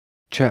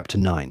Chapter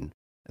 9.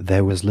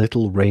 There was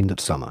little rain that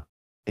summer.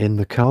 In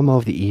the calm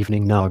of the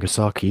evening,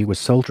 Nagasaki was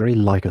sultry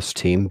like a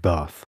steam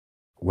bath.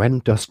 When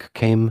dusk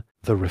came,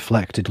 the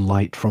reflected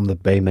light from the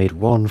bay made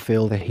one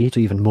feel the heat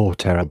even more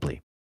terribly.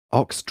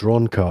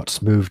 Ox-drawn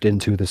carts moved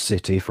into the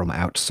city from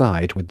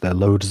outside with their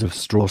loads of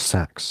straw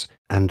sacks,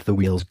 and the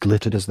wheels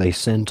glittered as they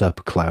sent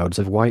up clouds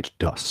of white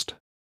dust.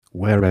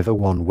 Wherever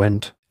one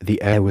went,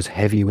 the air was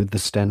heavy with the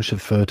stench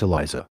of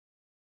fertilizer.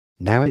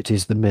 Now it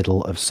is the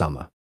middle of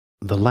summer.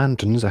 The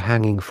lanterns are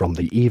hanging from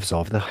the eaves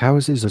of the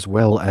houses as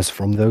well as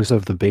from those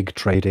of the big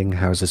trading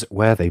houses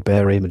where they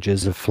bear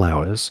images of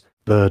flowers,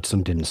 birds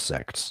and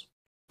insects.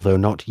 Though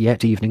not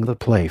yet evening, the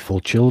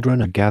playful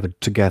children are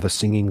gathered together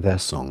singing their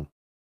song.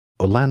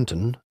 O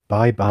lantern,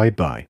 bye bye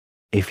bye.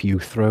 If you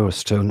throw a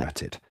stone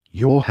at it,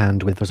 your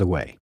hand withers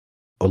away.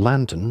 O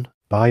lantern,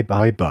 bye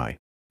bye bye.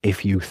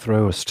 If you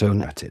throw a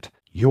stone at it,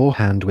 your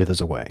hand withers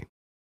away.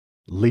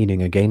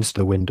 Leaning against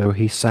the window,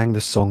 he sang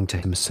the song to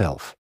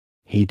himself.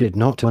 He did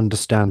not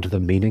understand the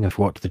meaning of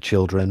what the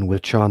children were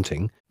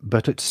chanting,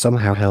 but it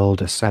somehow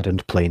held a sad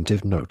and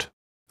plaintive note.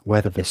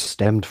 Whether this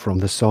stemmed from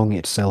the song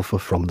itself or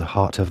from the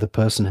heart of the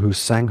person who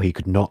sang, he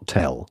could not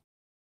tell.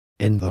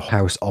 In the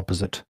house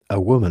opposite,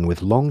 a woman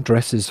with long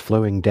dresses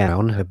flowing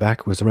down her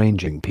back was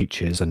arranging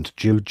peaches and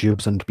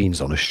jujubes and beans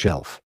on a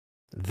shelf.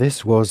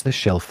 This was the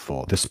shelf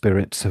for the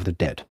spirits of the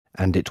dead,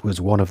 and it was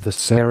one of the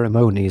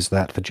ceremonies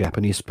that the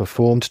Japanese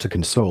performed to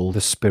console the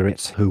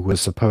spirits who were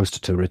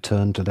supposed to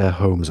return to their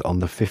homes on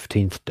the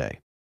 15th day.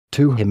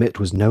 To him it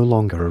was no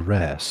longer a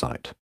rare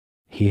sight.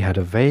 He had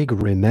a vague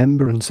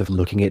remembrance of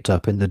looking it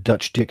up in the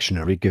Dutch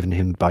dictionary given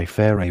him by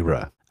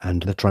Ferreira,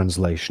 and the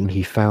translation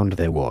he found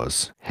there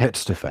was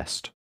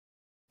Hetstefest.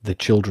 The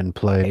children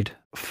played,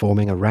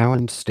 forming a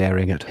round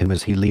staring at him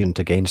as he leaned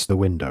against the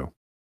window.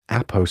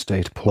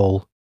 Apostate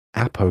Paul!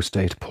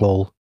 Apostate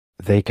Paul!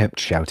 They kept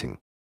shouting.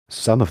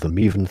 Some of them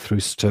even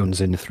threw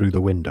stones in through the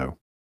window.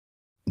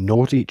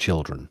 Naughty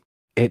children.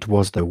 It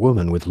was the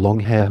woman with long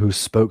hair who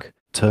spoke,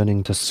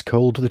 turning to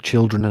scold the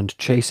children and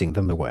chasing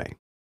them away.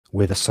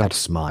 With a sad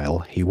smile,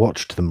 he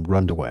watched them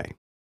run away.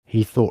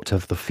 He thought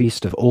of the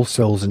Feast of All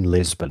Souls in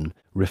Lisbon,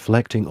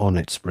 reflecting on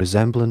its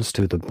resemblance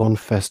to the Bon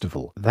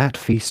Festival, that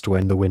feast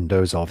when the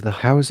windows of the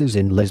houses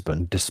in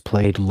Lisbon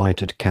displayed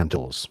lighted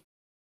candles.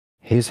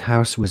 His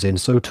house was in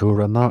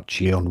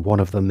Sotoramachi on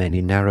one of the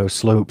many narrow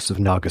slopes of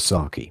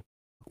Nagasaki.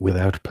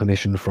 Without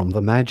permission from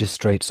the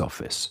magistrate's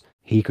office,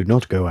 he could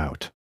not go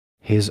out.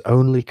 His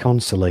only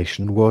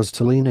consolation was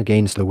to lean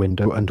against the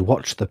window and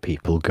watch the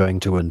people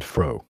going to and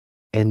fro.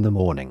 In the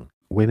morning,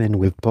 women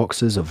with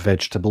boxes of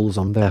vegetables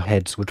on their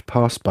heads would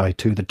pass by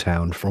to the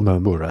town from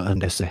Omura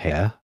and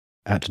Isahare.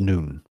 At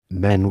noon,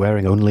 men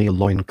wearing only a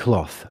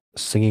loincloth,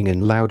 singing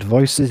in loud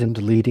voices and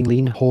leading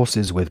lean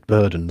horses with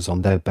burdens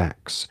on their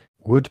backs,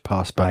 would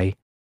pass by.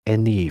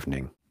 In the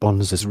evening,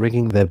 bonzes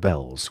ringing their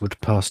bells would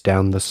pass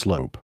down the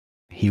slope.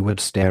 He would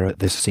stare at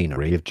this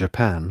scenery of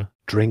Japan,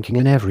 drinking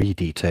in every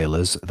detail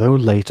as though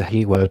later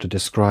he were to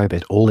describe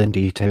it all in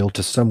detail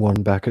to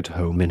someone back at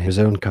home in his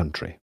own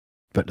country.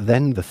 But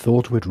then the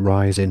thought would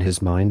rise in his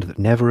mind that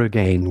never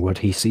again would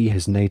he see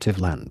his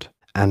native land,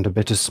 and a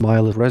bitter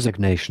smile of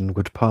resignation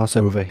would pass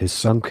over his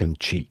sunken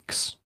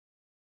cheeks.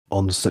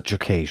 On such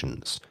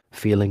occasions,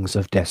 feelings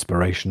of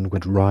desperation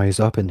would rise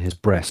up in his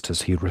breast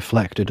as he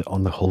reflected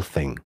on the whole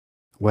thing.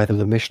 Whether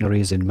the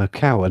missionaries in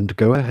Macau and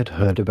Goa had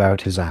heard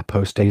about his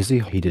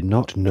apostasy he did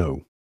not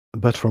know,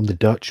 but from the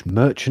Dutch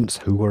merchants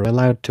who were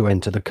allowed to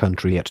enter the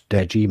country at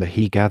Dejima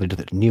he gathered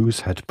that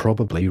news had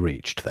probably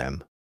reached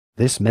them.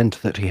 This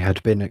meant that he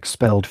had been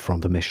expelled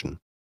from the mission.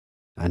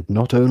 And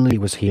not only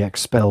was he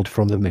expelled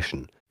from the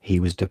mission, he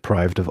was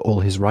deprived of all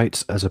his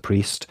rights as a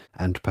priest,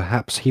 and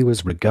perhaps he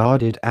was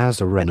regarded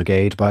as a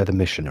renegade by the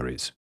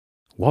missionaries.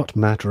 What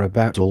matter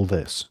about all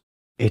this?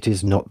 It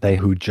is not they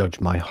who judge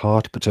my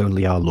heart but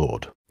only our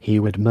Lord, he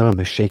would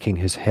murmur, shaking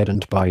his head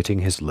and biting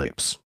his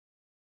lips.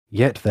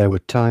 Yet there were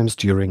times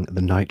during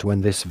the night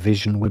when this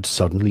vision would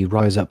suddenly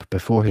rise up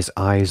before his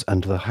eyes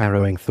and the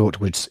harrowing thought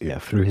would sear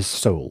through his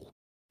soul.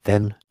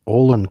 Then,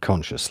 all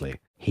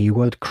unconsciously, he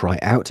would cry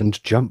out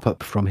and jump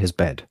up from his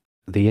bed.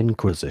 The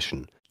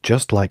Inquisition,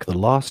 just like the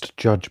Last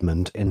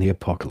Judgment in the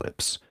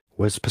Apocalypse,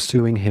 was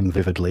pursuing him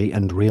vividly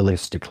and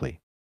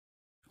realistically.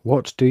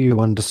 What do you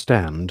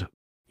understand?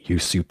 You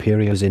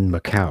superiors in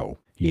Macau,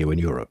 you in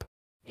Europe.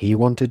 He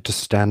wanted to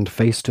stand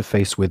face to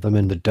face with them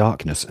in the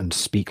darkness and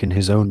speak in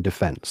his own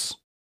defense.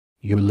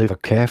 You live a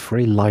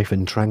carefree life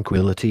in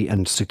tranquility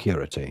and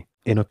security,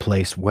 in a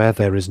place where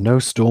there is no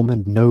storm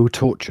and no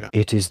torture.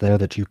 It is there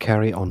that you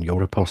carry on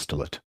your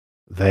apostolate.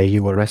 There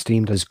you are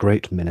esteemed as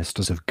great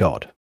ministers of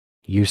God.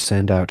 You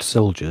send out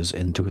soldiers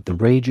into the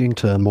raging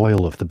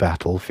turmoil of the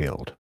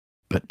battlefield.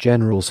 But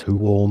generals who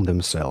warm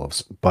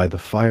themselves by the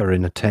fire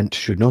in a tent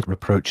should not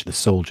reproach the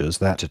soldiers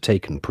that are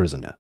taken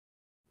prisoner.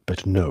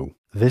 But no,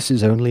 this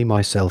is only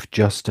my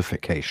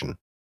self-justification.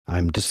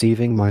 I'm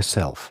deceiving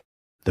myself.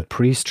 The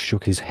priest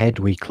shook his head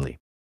weakly.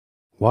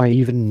 Why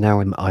even now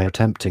am I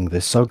attempting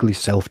this ugly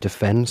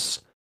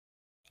self-defense?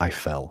 I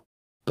fell.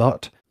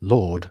 But,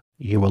 Lord,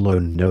 You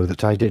alone know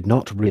that I did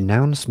not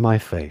renounce my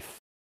faith.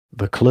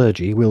 The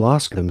clergy will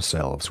ask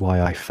themselves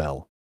why I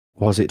fell.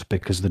 Was it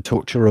because the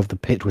torture of the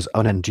pit was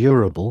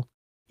unendurable?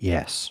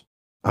 Yes.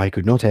 I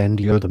could not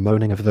endure the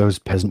moaning of those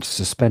peasants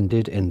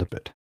suspended in the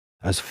pit.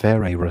 As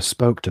Ferreira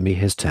spoke to me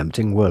his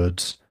tempting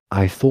words,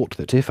 I thought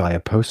that if I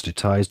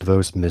apostatized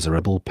those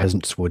miserable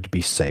peasants would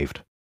be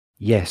saved.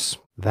 Yes,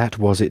 that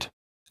was it.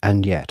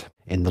 And yet,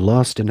 in the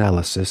last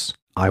analysis,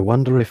 I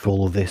wonder if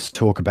all this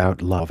talk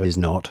about love is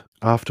not,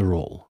 after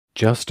all,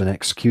 just an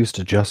excuse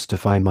to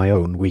justify my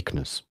own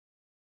weakness.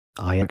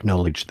 I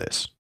acknowledge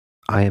this.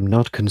 I am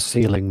not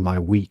concealing my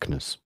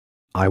weakness.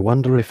 I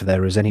wonder if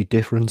there is any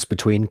difference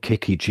between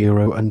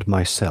Kikichiro and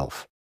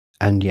myself.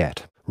 And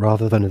yet,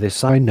 rather than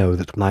this, I know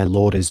that my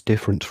Lord is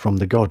different from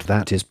the God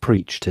that is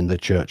preached in the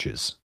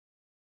churches.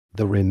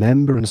 The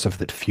remembrance of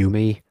that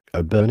Fumi,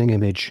 a burning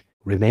image,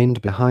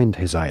 remained behind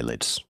his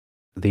eyelids.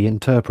 The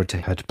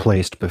interpreter had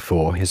placed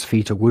before his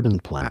feet a wooden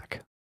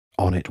plaque.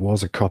 On it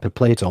was a copper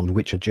plate on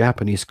which a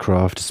Japanese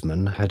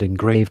craftsman had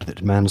engraved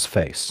that man's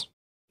face.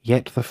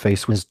 Yet the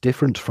face was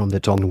different from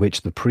that on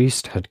which the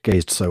priest had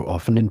gazed so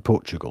often in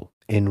Portugal,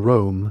 in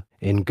Rome,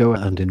 in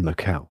Goa and in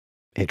Macau.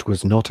 It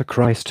was not a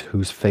Christ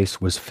whose face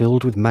was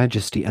filled with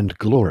majesty and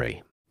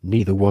glory,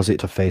 neither was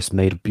it a face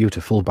made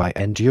beautiful by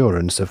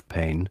endurance of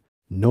pain,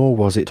 nor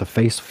was it a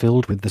face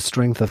filled with the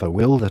strength of a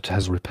will that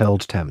has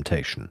repelled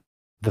temptation.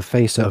 The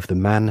face of the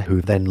man who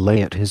then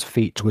lay at his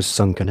feet was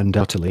sunken and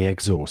utterly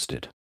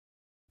exhausted.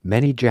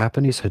 Many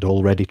Japanese had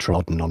already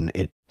trodden on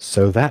it,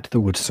 so that the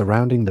wood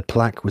surrounding the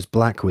plaque was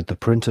black with the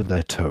print of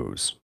their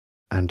toes.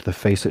 And the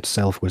face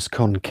itself was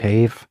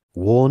concave,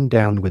 worn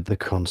down with the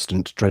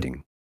constant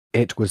treading.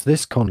 It was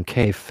this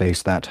concave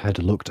face that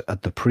had looked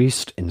at the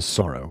priest in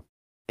sorrow.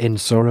 In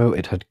sorrow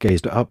it had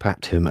gazed up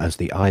at him as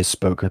the eyes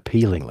spoke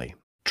appealingly.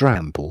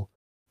 Trample,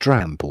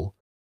 trample,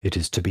 it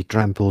is to be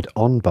trampled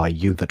on by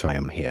you that I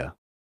am here.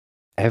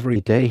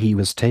 Every day he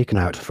was taken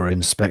out for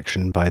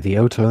inspection by the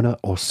Otona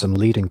or some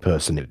leading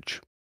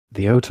personage.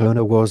 The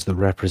Otona was the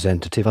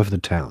representative of the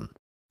town.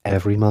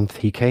 Every month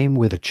he came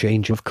with a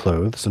change of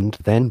clothes and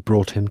then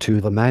brought him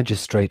to the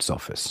magistrate's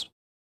office.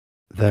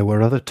 There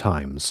were other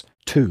times,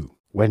 too,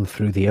 when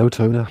through the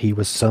Otona he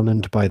was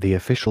summoned by the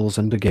officials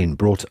and again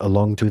brought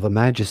along to the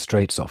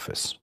magistrate's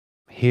office.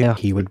 Here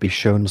he would be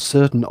shown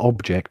certain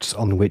objects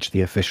on which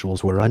the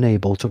officials were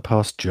unable to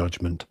pass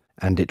judgment,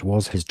 and it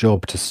was his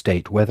job to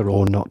state whether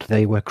or not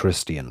they were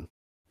Christian.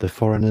 The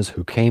foreigners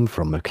who came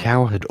from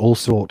Macau had all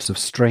sorts of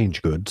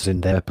strange goods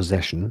in their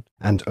possession,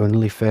 and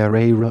only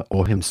Ferreira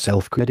or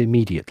himself could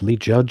immediately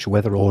judge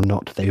whether or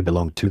not they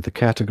belonged to the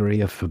category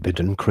of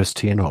forbidden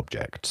Christian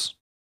objects.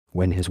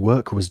 When his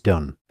work was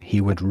done,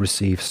 he would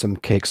receive some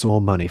cakes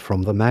or money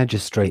from the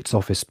magistrate's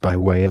office by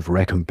way of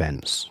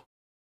recompense.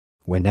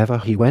 Whenever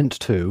he went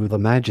to the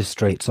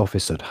magistrate's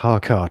office at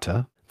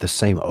Hakata, the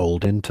same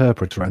old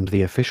interpreter and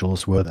the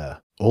officials were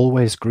there,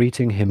 always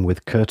greeting him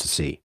with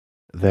courtesy.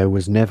 There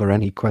was never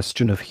any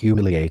question of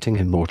humiliating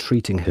him or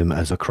treating him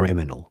as a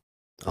criminal.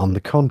 On the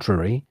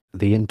contrary,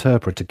 the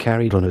interpreter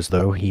carried on as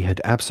though he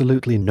had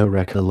absolutely no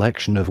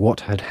recollection of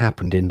what had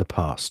happened in the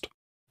past.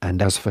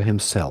 And as for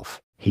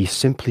himself, he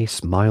simply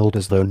smiled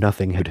as though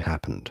nothing had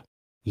happened.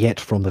 Yet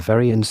from the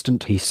very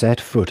instant he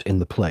set foot in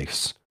the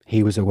place,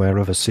 he was aware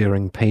of a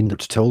searing pain that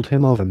told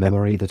him of a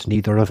memory that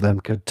neither of them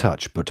could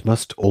touch but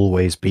must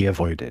always be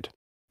avoided.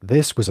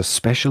 This was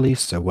especially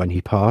so when he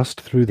passed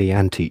through the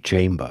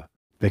antechamber,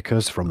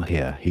 because from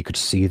here he could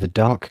see the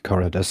dark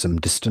corridor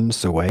some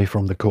distance away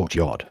from the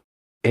courtyard.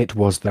 It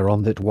was there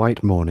on that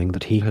white morning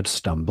that he had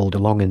stumbled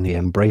along in the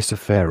embrace of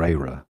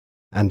Ferreira,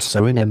 and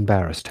so in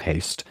embarrassed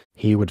haste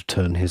he would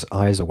turn his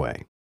eyes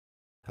away.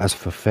 As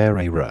for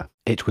Ferreira,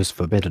 it was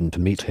forbidden to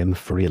meet him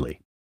freely.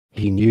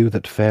 He knew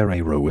that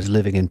Ferreira was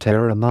living in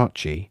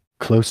Teramachi,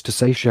 close to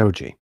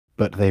Seishoji,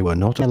 but they were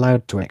not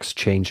allowed to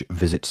exchange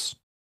visits.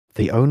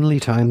 The only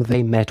time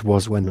they met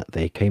was when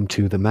they came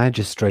to the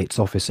magistrate's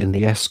office in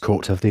the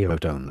escort of the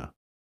Otona.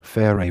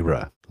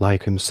 Ferreira,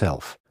 like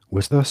himself,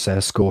 was thus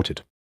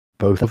escorted.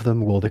 Both of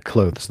them wore the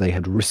clothes they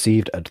had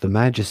received at the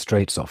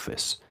magistrate's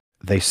office.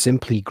 They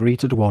simply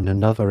greeted one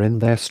another in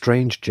their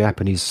strange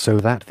Japanese so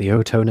that the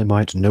Otona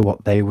might know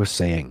what they were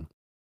saying.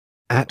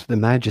 At the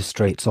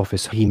magistrate's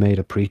office he made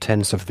a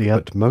pretense of the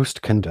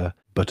utmost candor,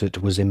 but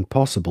it was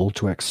impossible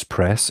to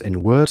express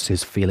in words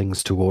his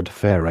feelings toward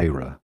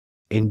Ferreira.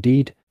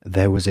 Indeed,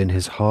 there was in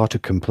his heart a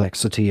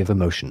complexity of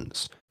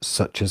emotions,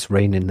 such as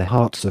reign in the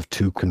hearts of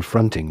two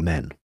confronting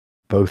men.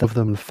 Both of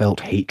them felt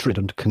hatred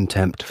and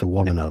contempt for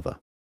one another.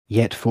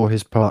 Yet for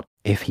his part,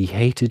 if he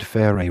hated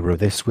Ferreira,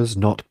 this was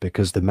not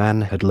because the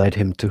man had led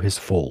him to his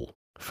fall.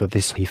 For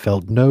this he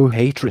felt no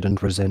hatred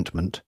and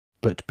resentment,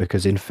 but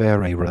because in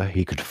Ferreira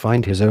he could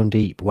find his own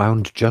deep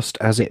wound just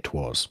as it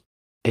was.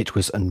 It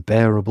was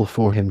unbearable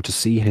for him to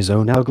see his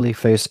own ugly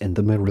face in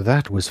the mirror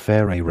that was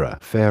Ferreira.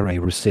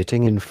 Ferreira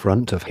sitting in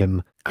front of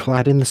him,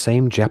 clad in the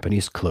same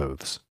Japanese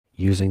clothes,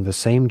 using the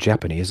same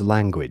Japanese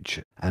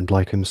language, and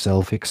like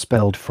himself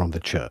expelled from the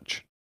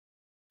church.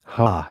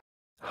 Ha!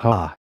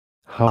 Ha!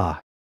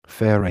 Ha!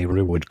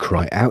 Ferreira would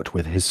cry out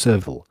with his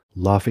servile,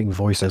 laughing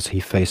voice as he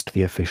faced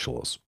the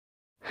officials.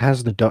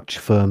 Has the Dutch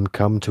firm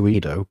come to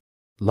Edo?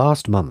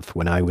 Last month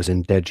when I was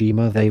in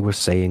Dejima they were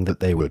saying that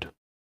they would.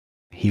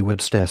 He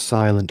would stare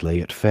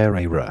silently at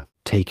Ferreira,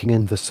 taking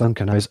in the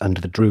sunken eyes and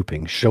the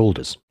drooping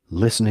shoulders,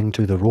 listening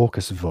to the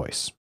raucous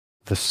voice.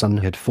 The sun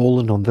had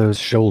fallen on those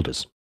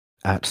shoulders.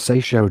 At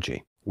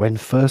Seishoji, when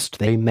first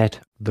they met,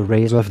 the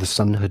rays of the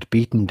sun had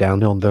beaten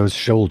down on those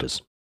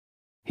shoulders.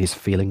 His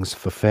feelings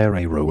for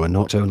Ferreira were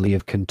not only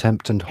of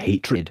contempt and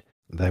hatred,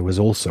 there was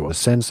also a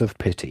sense of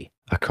pity,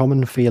 a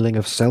common feeling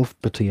of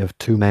self-pity of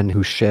two men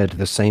who shared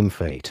the same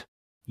fate.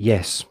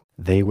 Yes,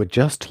 they were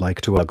just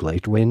like two ugly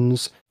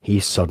twins, he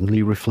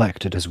suddenly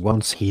reflected as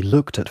once he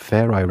looked at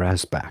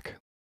Ferreira's back.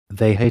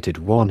 They hated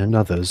one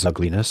another's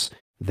ugliness,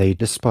 they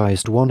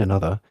despised one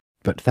another,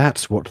 but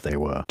that's what they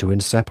were, two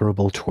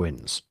inseparable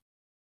twins.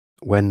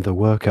 When the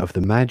work of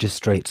the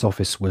magistrate's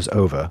office was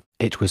over,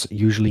 it was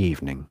usually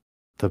evening.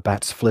 The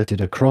bats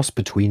flitted across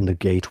between the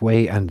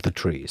gateway and the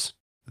trees.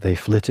 They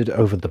flitted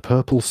over the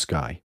purple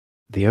sky.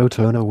 The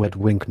Otono would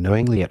wink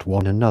knowingly at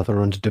one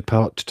another and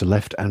depart to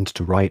left and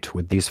to right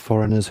with these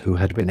foreigners who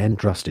had been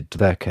entrusted to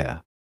their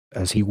care.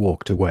 As he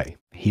walked away,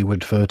 he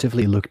would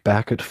furtively look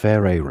back at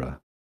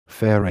Ferreira.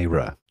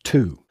 Ferreira,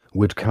 too,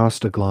 would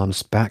cast a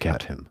glance back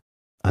at him.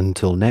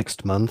 Until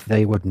next month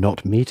they would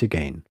not meet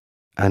again.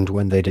 And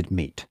when they did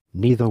meet,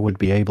 neither would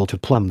be able to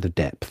plumb the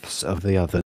depths of the other.